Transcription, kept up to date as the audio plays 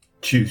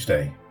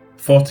Tuesday,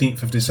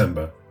 14th of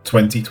December,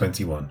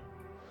 2021.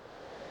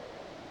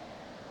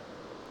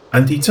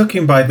 And he took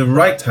him by the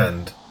right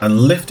hand and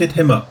lifted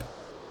him up,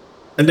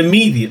 and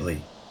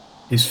immediately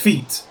his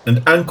feet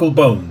and ankle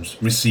bones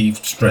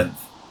received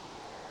strength.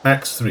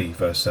 Acts 3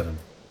 verse 7.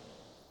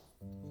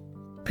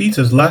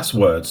 Peter's last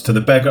words to the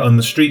beggar on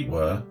the street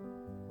were,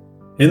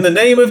 "In the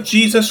name of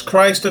Jesus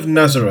Christ of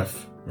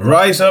Nazareth,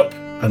 rise up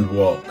and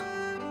walk."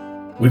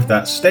 With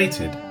that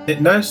stated, it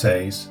now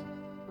says,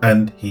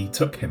 "And he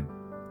took him."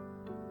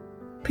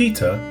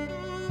 Peter,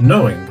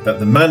 knowing that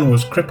the man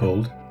was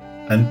crippled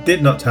and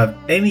did not have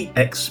any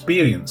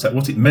experience at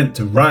what it meant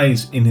to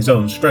rise in his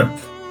own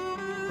strength,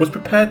 was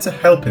prepared to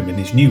help him in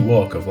his new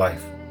walk of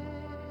life.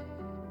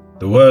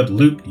 The word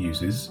Luke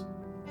uses,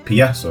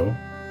 piasso,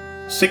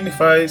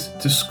 signifies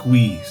to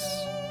squeeze.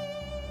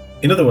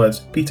 In other words,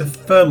 Peter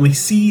firmly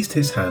seized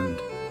his hand,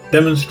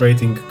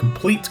 demonstrating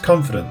complete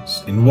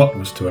confidence in what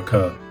was to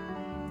occur.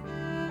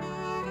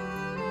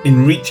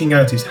 In reaching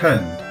out his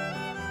hand,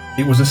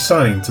 it was a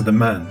sign to the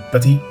man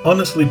that he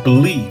honestly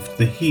believed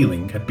the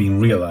healing had been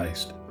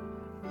realized.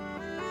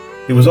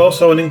 It was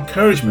also an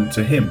encouragement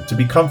to him to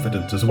be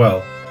confident as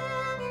well.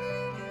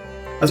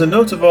 As a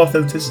note of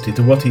authenticity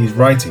to what he is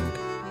writing,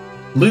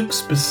 Luke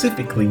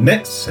specifically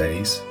next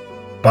says,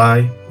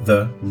 "by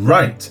the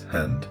right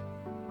hand."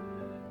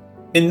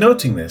 In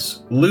noting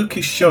this, Luke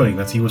is showing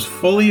that he was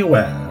fully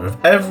aware of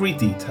every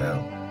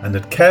detail and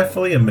had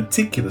carefully and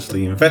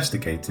meticulously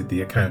investigated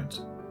the account.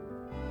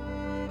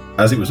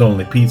 As it was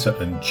only Peter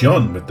and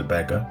John with the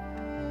beggar,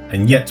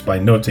 and yet by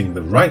noting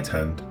the right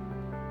hand,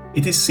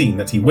 it is seen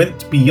that he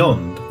went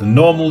beyond the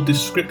normal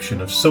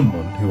description of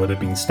someone who would have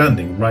been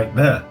standing right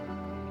there.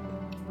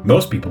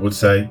 Most people would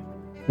say,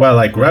 "Well,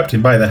 I grabbed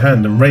him by the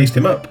hand and raised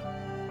him up."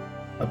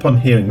 Upon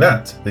hearing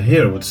that, the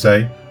hearer would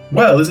say,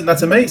 "Well, isn't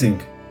that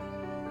amazing?"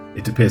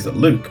 It appears that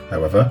Luke,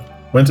 however,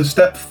 went a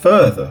step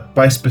further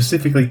by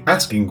specifically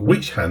asking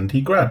which hand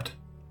he grabbed.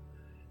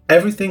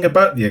 Everything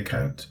about the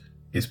account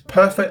is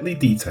perfectly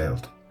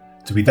detailed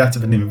to be that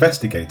of an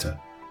investigator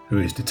who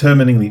is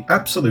determining the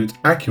absolute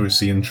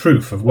accuracy and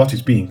truth of what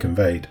is being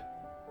conveyed.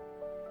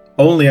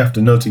 Only after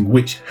noting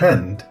which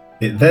hand,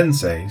 it then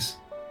says,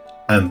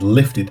 "and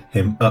lifted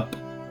him up."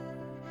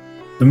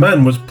 The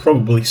man was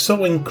probably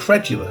so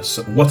incredulous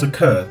at what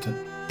occurred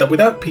that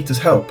without Peter's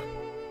help,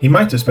 he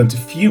might have spent a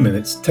few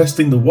minutes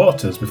testing the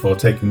waters before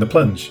taking the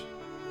plunge.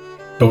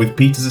 But with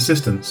Peter's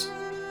assistance,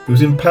 he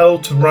was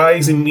impelled to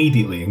rise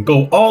immediately and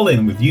go all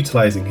in with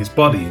utilizing his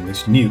body in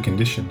this new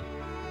condition.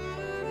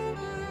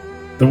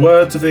 The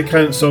words of the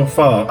account so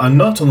far are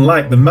not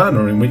unlike the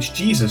manner in which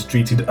Jesus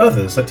treated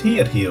others that he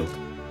had healed.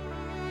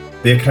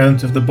 The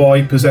account of the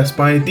boy possessed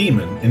by a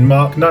demon in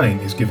Mark 9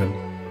 is given.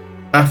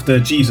 After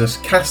Jesus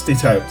cast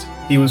it out,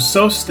 he was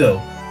so still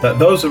that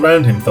those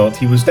around him thought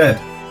he was dead.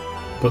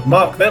 But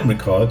Mark then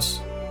records,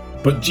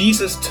 "But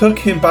Jesus took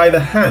him by the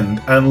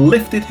hand and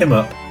lifted him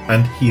up,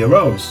 and he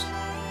arose."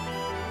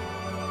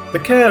 The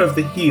care of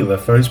the healer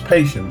for his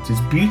patient is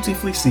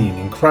beautifully seen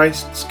in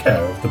Christ's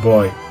care of the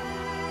boy.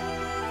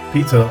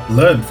 Peter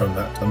learned from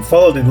that and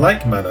followed in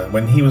like manner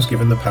when he was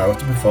given the power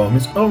to perform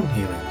his own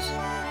healings.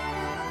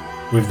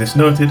 With this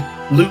noted,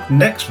 Luke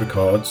next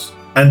records,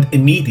 "and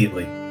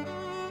immediately."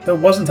 There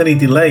wasn't any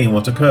delay in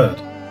what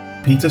occurred.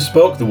 Peter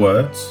spoke the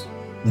words,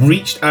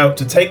 reached out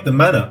to take the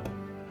man up,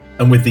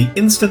 and with the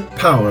instant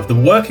power of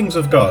the workings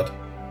of God,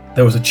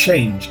 there was a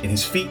change in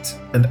his feet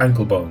and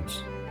ankle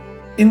bones.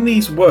 In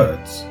these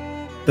words,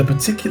 the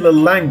particular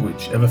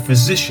language of a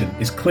physician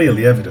is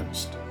clearly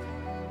evidenced.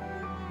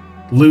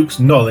 Luke's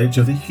knowledge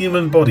of the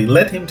human body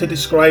led him to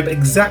describe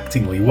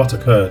exactingly what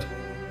occurred.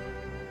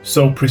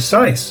 So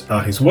precise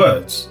are his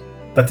words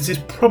that it is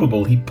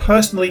probable he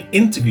personally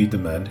interviewed the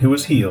man who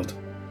was healed.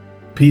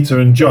 Peter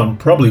and John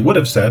probably would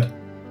have said,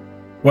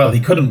 "Well, he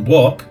couldn't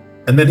walk,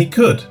 and then he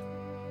could."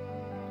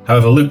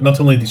 However, Luke not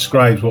only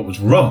describes what was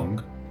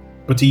wrong,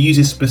 but he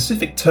uses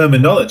specific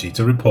terminology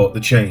to report the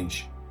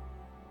change.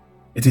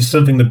 It is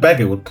something the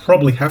beggar would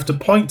probably have to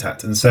point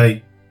at and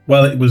say,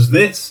 "Well, it was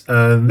this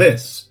and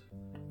this,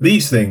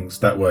 these things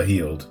that were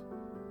healed."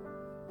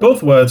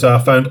 Both words are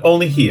found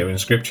only here in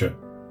Scripture.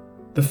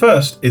 The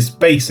first is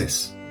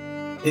basis.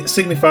 It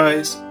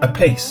signifies a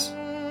pace.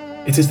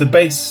 It is the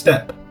base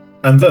step,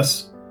 and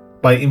thus,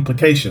 by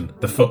implication,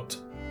 the foot.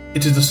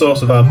 It is the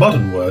source of our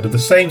modern word of the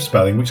same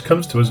spelling which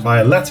comes to us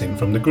via Latin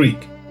from the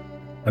Greek,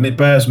 and it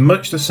bears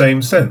much the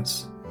same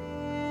sense.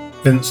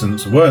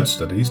 Vincent's Word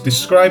Studies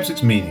describes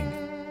its meaning.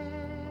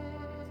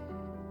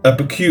 A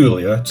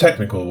peculiar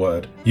technical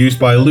word used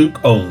by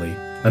Luke only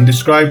and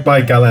described by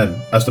Galen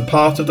as the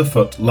part of the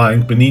foot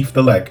lying beneath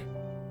the leg,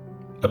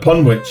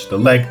 upon which the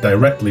leg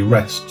directly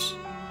rests,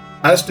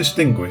 as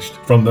distinguished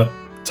from the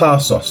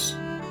tarsos,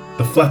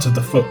 the flat of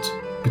the foot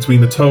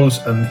between the toes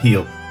and the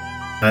heel,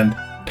 and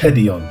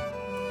pedion,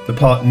 the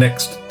part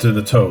next to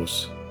the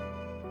toes.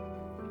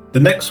 The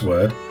next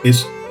word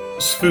is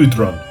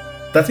sphoudron,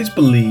 that is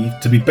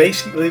believed to be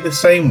basically the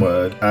same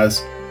word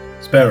as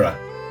sphera,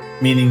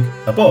 meaning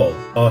a ball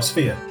or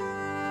sphere.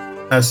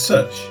 As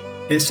such,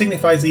 it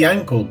signifies the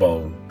ankle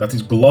bone that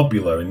is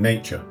globular in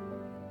nature.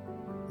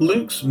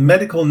 Luke's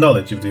medical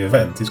knowledge of the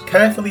event is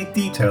carefully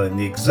detailing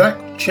the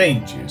exact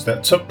changes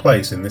that took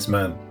place in this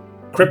man,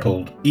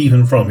 crippled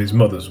even from his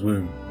mother's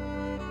womb.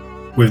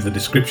 With the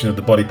description of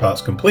the body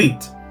parts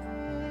complete,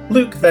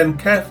 Luke then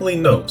carefully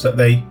notes that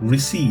they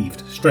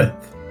received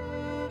strength.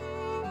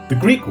 The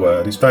Greek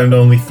word is found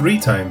only 3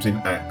 times in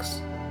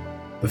Acts.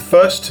 The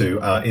first 2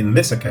 are in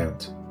this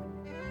account,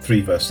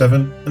 3 verse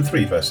 7 and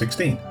 3 verse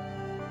 16.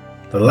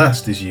 The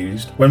last is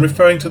used when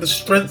referring to the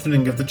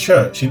strengthening of the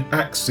church in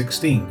Acts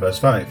 16 verse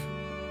 5.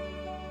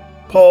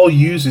 Paul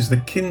uses the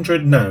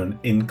kindred noun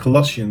in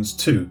Colossians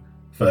 2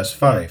 verse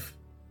 5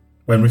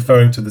 when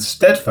referring to the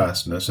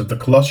steadfastness of the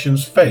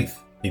Colossians'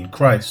 faith in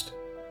Christ.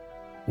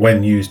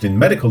 When used in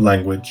medical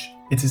language,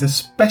 it is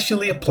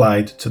especially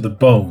applied to the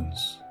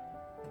bones.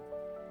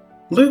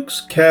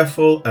 Luke's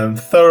careful and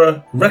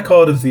thorough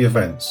record of the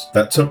events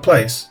that took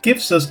place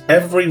gives us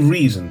every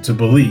reason to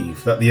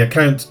believe that the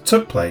account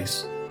took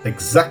place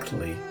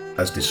exactly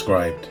as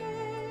described.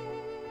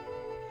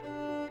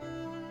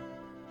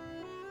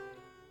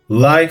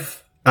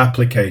 Life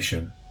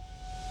application.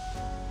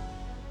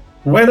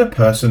 When a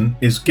person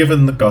is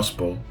given the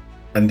gospel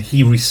and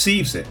he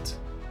receives it,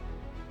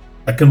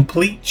 a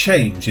complete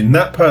change in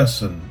that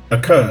person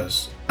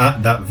occurs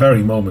at that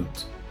very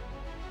moment.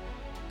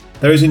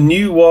 There is a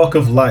new walk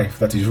of life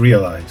that is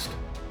realized,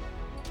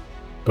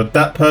 but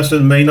that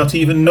person may not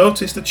even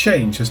notice the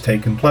change has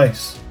taken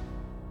place.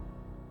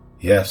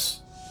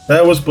 Yes,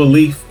 there was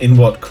belief in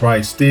what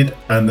Christ did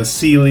and the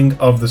sealing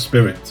of the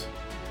Spirit.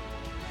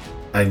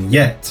 And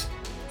yet,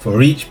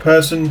 for each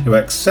person who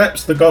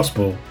accepts the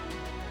gospel,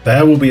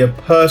 there will be a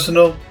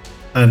personal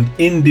and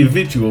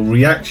individual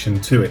reaction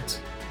to it.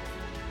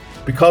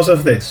 Because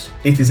of this,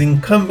 it is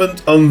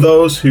incumbent on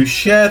those who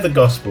share the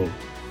gospel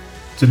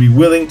to be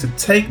willing to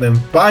take them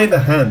by the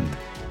hand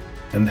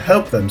and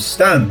help them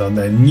stand on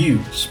their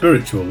new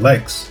spiritual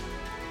legs.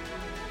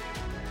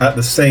 At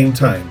the same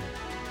time,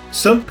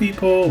 some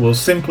people will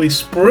simply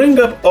spring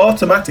up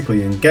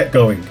automatically and get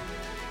going,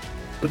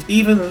 but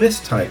even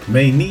this type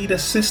may need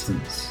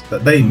assistance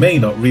that they may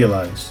not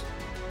realize.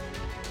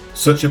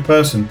 Such a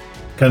person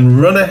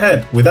can run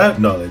ahead without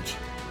knowledge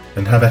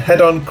and have a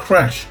head-on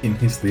crash in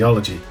his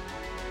theology.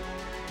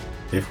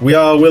 If we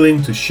are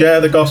willing to share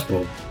the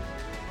gospel,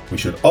 we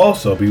should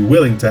also be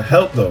willing to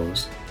help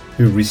those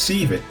who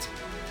receive it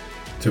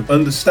to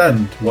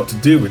understand what to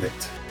do with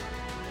it.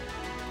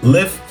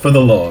 Live for the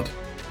Lord,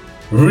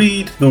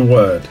 read the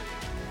Word,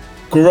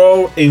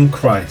 grow in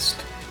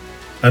Christ,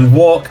 and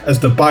walk as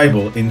the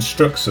Bible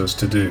instructs us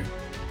to do.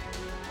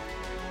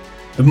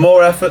 The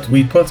more effort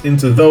we put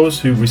into those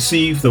who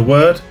receive the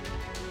Word,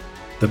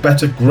 the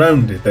better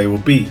grounded they will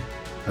be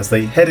as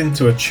they head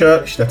into a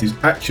church that is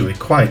actually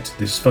quite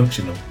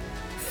dysfunctional,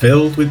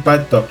 filled with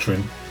bad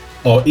doctrine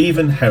or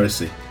even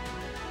heresy,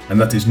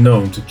 and that is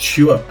known to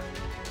chew up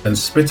and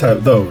spit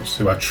out those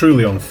who are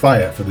truly on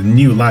fire for the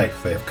new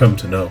life they have come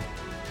to know.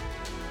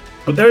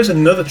 But there is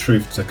another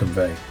truth to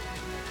convey.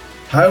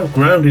 How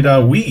grounded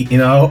are we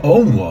in our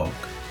own walk?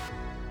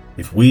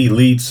 If we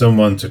lead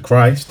someone to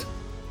Christ,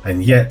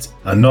 and yet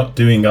are not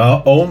doing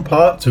our own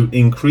part to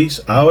increase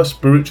our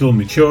spiritual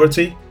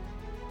maturity,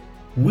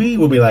 we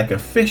will be like a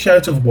fish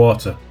out of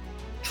water,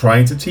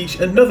 trying to teach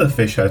another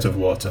fish out of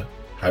water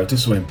how to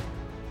swim.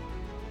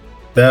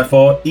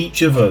 Therefore,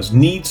 each of us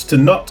needs to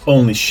not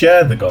only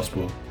share the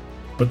gospel,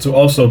 but to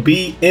also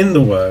be in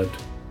the Word,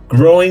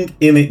 growing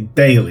in it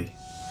daily.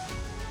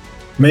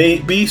 May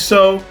it be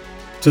so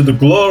to the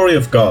glory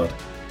of God,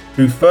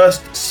 who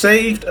first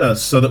saved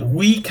us so that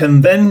we can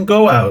then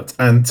go out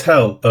and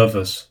tell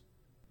others.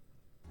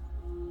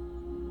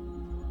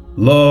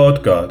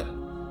 Lord God,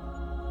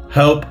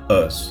 help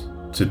us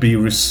to be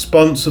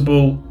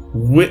responsible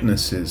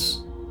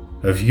witnesses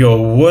of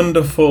your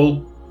wonderful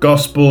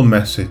gospel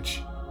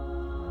message,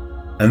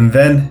 and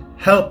then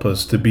help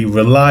us to be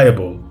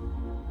reliable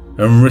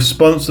and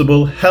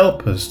responsible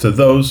helpers to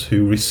those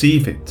who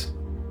receive it.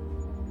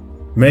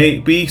 May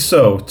it be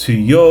so to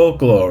your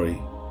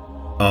glory.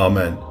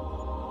 Amen.